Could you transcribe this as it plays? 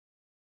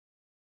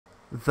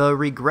The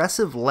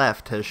regressive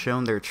left has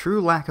shown their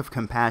true lack of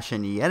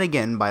compassion yet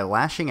again by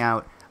lashing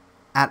out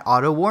at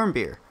Otto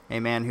Warmbier, a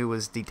man who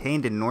was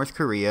detained in North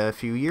Korea a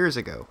few years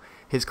ago.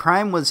 His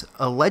crime was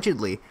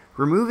allegedly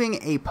removing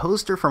a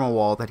poster from a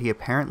wall that he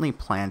apparently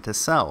planned to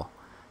sell.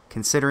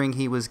 Considering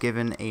he was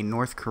given a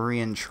North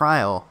Korean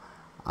trial,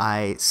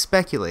 I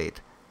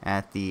speculate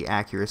at the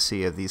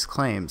accuracy of these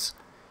claims.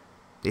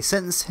 They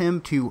sentenced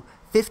him to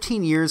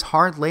 15 years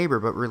hard labor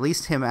but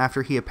released him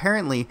after he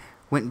apparently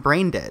went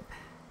brain dead.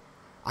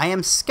 I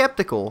am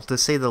skeptical, to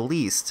say the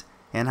least,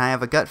 and I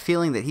have a gut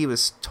feeling that he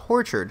was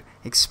tortured,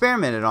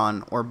 experimented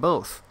on, or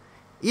both.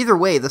 Either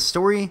way, the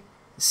story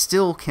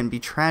still can be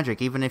tragic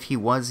even if he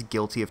was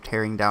guilty of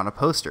tearing down a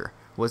poster.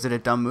 Was it a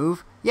dumb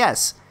move?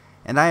 Yes,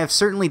 and I have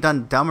certainly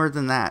done dumber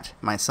than that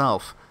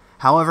myself.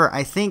 However,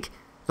 I think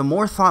the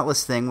more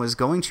thoughtless thing was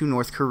going to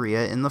North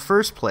Korea in the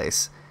first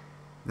place.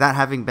 That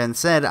having been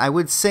said, I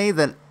would say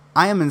that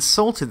I am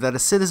insulted that a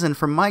citizen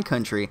from my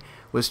country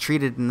was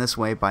treated in this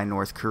way by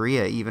North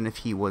Korea, even if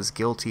he was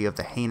guilty of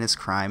the heinous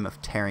crime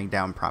of tearing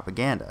down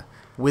propaganda.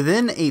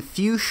 Within a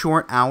few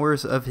short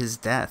hours of his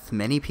death,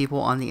 many people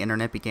on the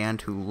internet began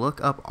to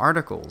look up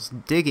articles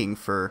digging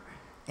for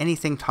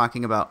anything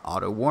talking about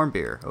Otto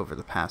Warmbier over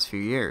the past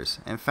few years,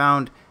 and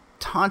found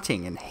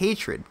taunting and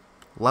hatred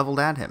leveled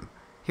at him.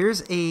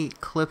 Here's a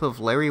clip of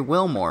Larry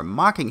Wilmore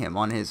mocking him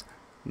on his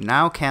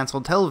now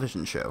cancelled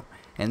television show,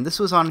 and this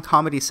was on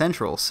Comedy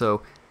Central,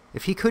 so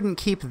if he couldn't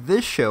keep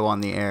this show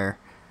on the air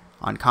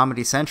on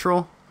Comedy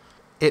Central,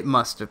 it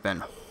must have been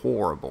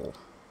horrible.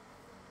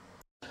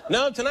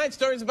 No, tonight's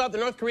story is about the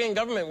North Korean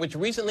government, which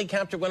recently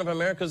captured one of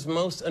America's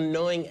most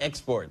annoying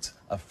exports,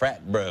 a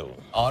frat bro.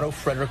 Otto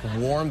Frederick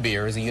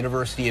Warmbier is a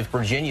University of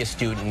Virginia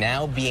student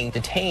now being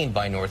detained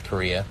by North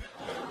Korea.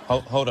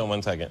 Hold on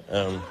one second.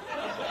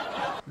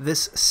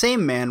 This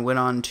same man went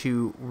on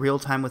to Real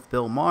Time with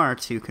Bill Maher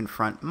to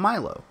confront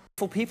Milo.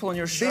 People on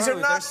your show, These are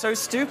not... they're so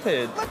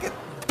stupid. Look at...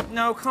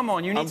 No, come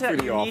on, you need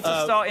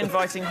to start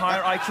inviting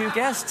higher IQ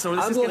guests, or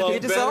this is going to be a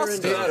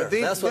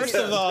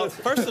disaster.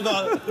 First of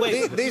all,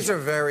 wait. These are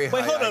very high.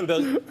 Wait, hold on,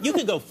 Bill. You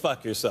can go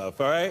fuck yourself,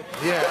 all right?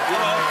 Yeah.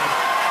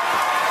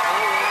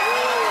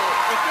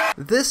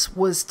 This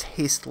was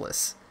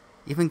tasteless,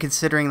 even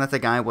considering that the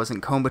guy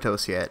wasn't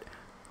comatose yet.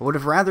 I would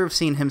have rather have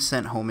seen him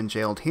sent home and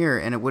jailed here,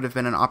 and it would have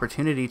been an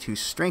opportunity to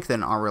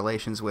strengthen our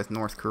relations with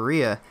North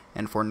Korea,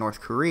 and for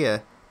North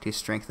Korea to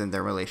strengthen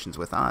their relations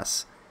with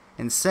us.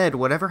 Instead,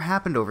 whatever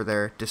happened over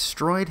there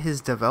destroyed his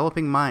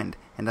developing mind,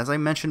 and as I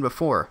mentioned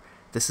before,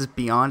 this is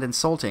beyond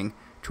insulting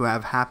to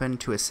have happened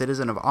to a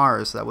citizen of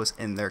ours that was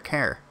in their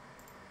care.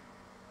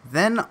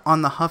 Then,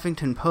 on the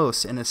Huffington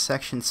Post, in a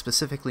section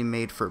specifically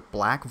made for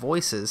black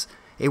voices,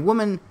 a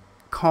woman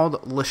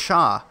called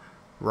LaShaw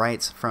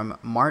writes from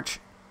March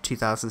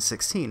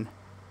 2016.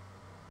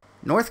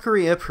 North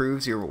Korea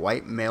proves your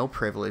white male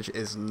privilege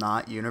is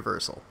not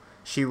universal.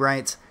 She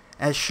writes,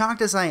 as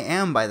shocked as I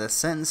am by the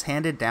sentence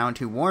handed down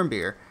to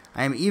Warmbier,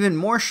 I am even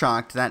more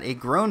shocked that a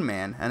grown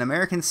man, an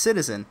American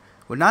citizen,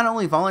 would not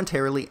only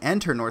voluntarily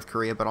enter North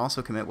Korea but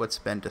also commit what's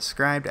been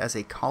described as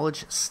a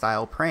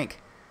college-style prank.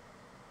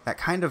 That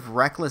kind of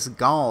reckless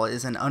gall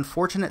is an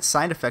unfortunate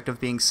side effect of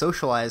being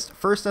socialized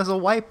first as a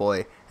white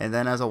boy and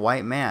then as a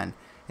white man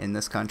in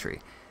this country.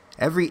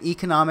 Every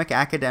economic,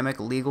 academic,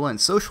 legal,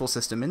 and social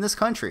system in this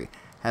country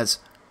has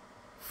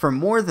for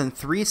more than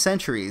 3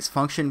 centuries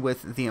functioned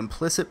with the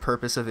implicit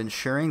purpose of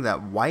ensuring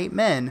that white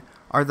men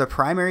are the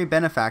primary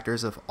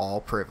benefactors of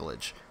all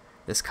privilege.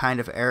 This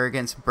kind of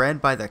arrogance, bred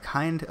by the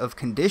kind of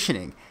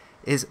conditioning,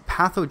 is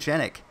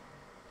pathogenic,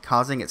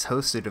 causing its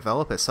host to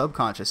develop a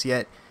subconscious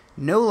yet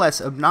no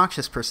less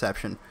obnoxious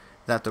perception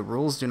that the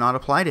rules do not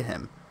apply to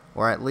him,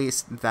 or at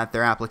least that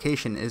their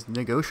application is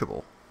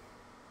negotiable.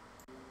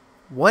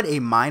 What a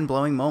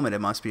mind-blowing moment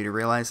it must be to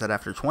realize that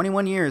after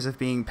 21 years of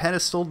being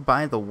pedestaled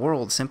by the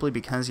world simply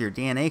because your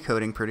DNA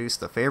coding produced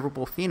the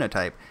favorable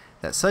phenotype,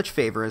 that such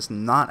favor is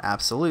not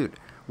absolute.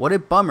 What a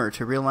bummer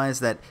to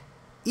realize that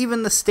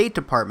even the State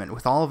Department,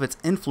 with all of its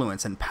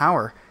influence and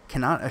power,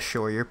 cannot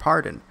assure your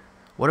pardon.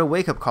 What a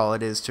wake-up call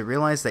it is to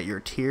realize that your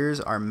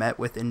tears are met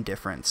with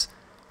indifference.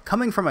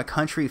 Coming from a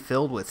country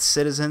filled with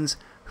citizens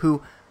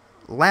who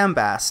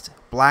lambast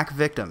black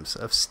victims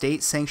of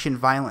state-sanctioned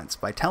violence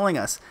by telling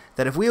us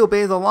that if we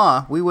obey the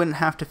law, we wouldn't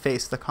have to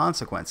face the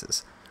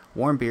consequences.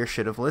 Warmbier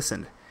should have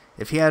listened.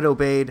 If he had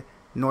obeyed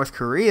North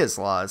Korea's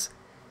laws,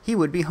 he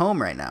would be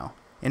home right now.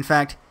 In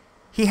fact,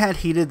 he had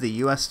heeded the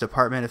U.S.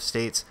 Department of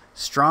State's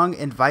strong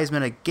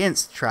advisement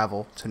against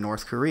travel to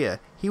North Korea,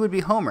 he would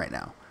be home right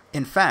now.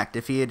 In fact,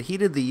 if he had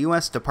heeded the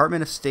U.S.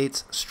 Department of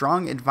State's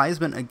strong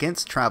advisement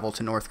against travel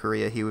to North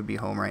Korea, he would be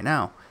home right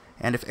now.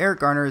 And if Eric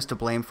Garner is to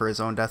blame for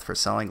his own death for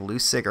selling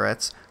loose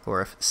cigarettes,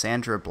 or if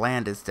Sandra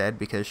Bland is dead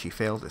because she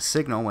failed to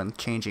signal when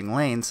changing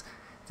lanes,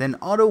 then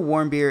Otto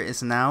Warmbier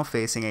is now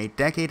facing a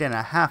decade and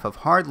a half of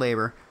hard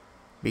labor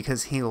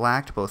because he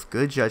lacked both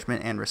good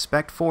judgment and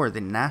respect for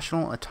the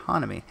national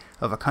autonomy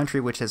of a country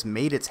which has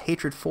made its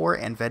hatred for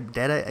and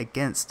vendetta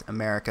against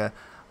America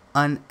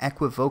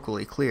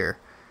unequivocally clear.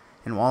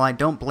 And while I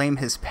don't blame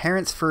his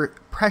parents for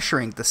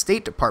pressuring the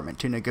State Department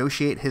to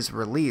negotiate his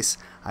release,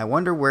 I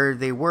wonder where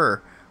they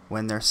were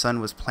when their son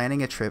was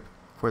planning a trip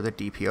for the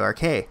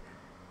DPRK.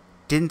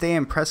 Didn't they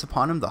impress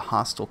upon him the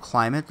hostile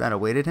climate that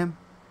awaited him?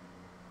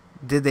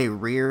 Did they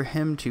rear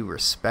him to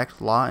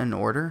respect law and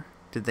order?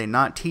 Did they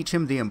not teach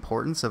him the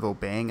importance of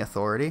obeying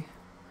authority?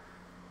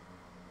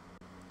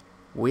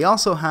 We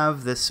also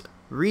have this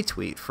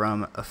retweet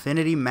from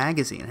Affinity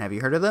Magazine. Have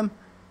you heard of them?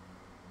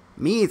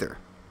 Me either.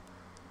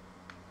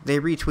 They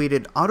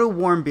retweeted, Otto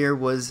Warmbier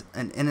was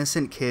an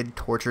innocent kid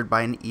tortured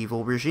by an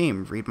evil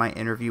regime. Read my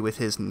interview with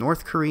his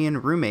North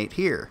Korean roommate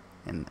here,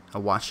 in a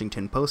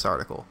Washington Post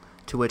article.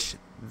 To which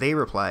they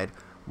replied,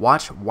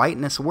 watch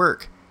whiteness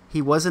work.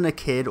 He wasn't a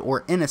kid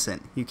or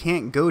innocent. You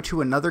can't go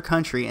to another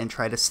country and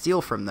try to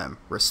steal from them.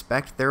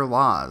 Respect their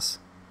laws.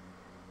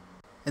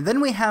 And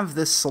then we have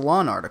this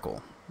Salon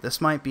article.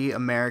 This might be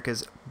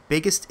America's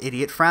biggest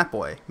idiot frat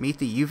boy. Meet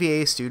the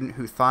UVA student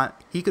who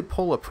thought he could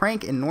pull a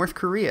prank in North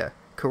Korea,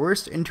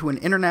 coerced into an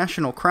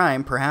international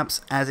crime,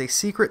 perhaps as a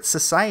secret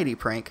society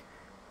prank.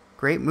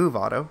 Great move,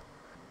 Otto.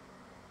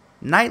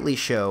 Nightly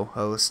Show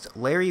host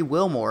Larry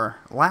Wilmore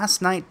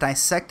last night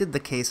dissected the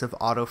case of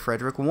Otto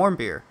Frederick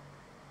Warmbier,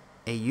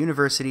 a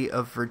University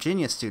of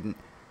Virginia student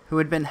who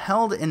had been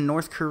held in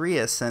North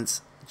Korea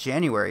since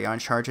January on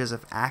charges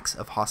of acts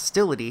of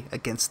hostility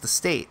against the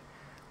state.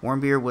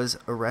 Warmbier was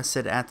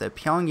arrested at the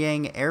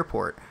Pyongyang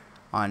airport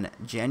on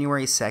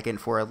January 2nd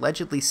for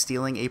allegedly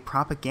stealing a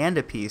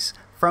propaganda piece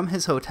from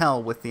his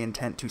hotel with the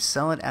intent to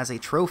sell it as a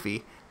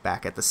trophy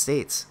back at the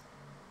States.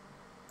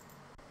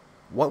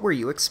 What were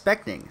you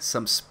expecting?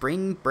 Some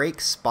spring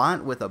break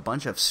spot with a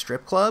bunch of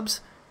strip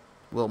clubs?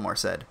 Wilmore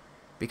said.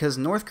 Because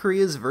North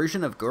Korea's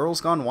version of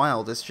Girls Gone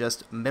Wild is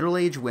just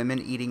middle-aged women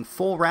eating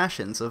full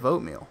rations of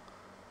oatmeal.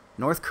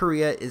 North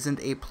Korea isn't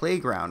a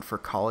playground for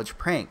college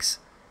pranks.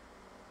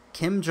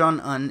 Kim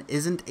Jong-un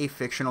isn't a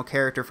fictional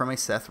character from a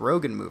Seth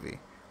Rogen movie.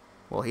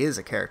 Well, he is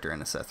a character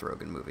in a Seth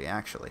Rogen movie,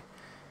 actually.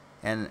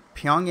 And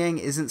Pyongyang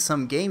isn't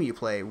some game you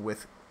play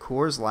with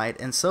Coors Light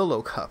and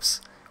Solo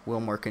cups,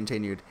 Wilmore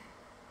continued.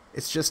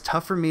 It's just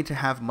tough for me to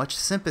have much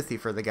sympathy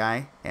for the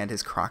guy and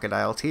his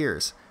crocodile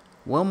tears.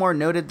 Wilmore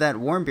noted that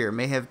Warmbier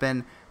may have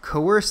been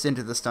coerced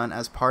into the stunt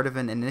as part of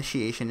an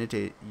initiation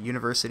into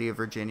University of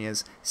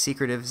Virginia's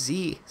secretive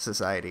Z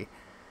Society.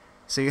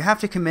 So you have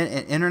to commit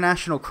an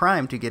international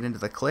crime to get into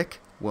the clique,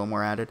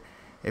 Wilmore added.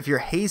 If your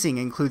hazing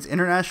includes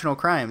international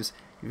crimes,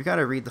 you've got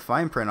to read the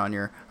fine print on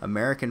your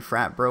American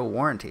frat bro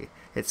warranty.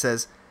 It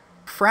says,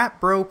 frat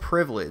bro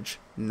privilege,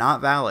 not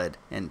valid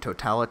in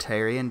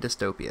totalitarian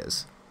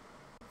dystopias.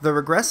 The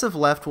regressive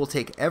left will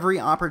take every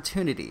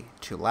opportunity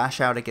to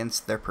lash out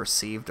against their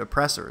perceived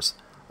oppressors.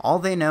 All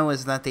they know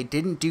is that they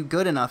didn't do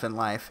good enough in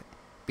life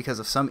because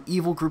of some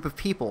evil group of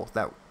people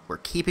that were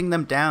keeping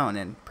them down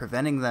and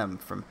preventing them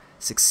from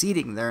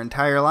succeeding their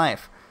entire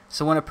life.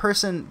 So when a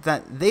person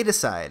that they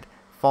decide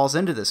falls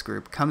into this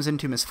group comes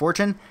into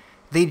misfortune,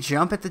 they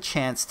jump at the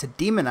chance to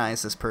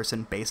demonize this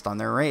person based on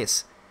their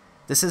race.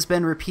 This has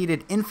been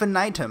repeated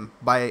infinitum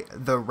by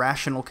the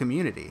rational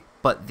community.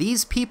 But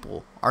these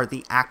people are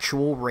the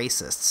actual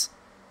racists.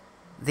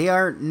 They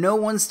are no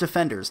one's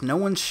defenders, no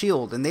one's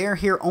shield, and they are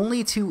here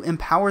only to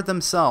empower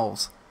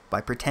themselves by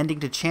pretending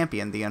to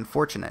champion the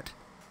unfortunate.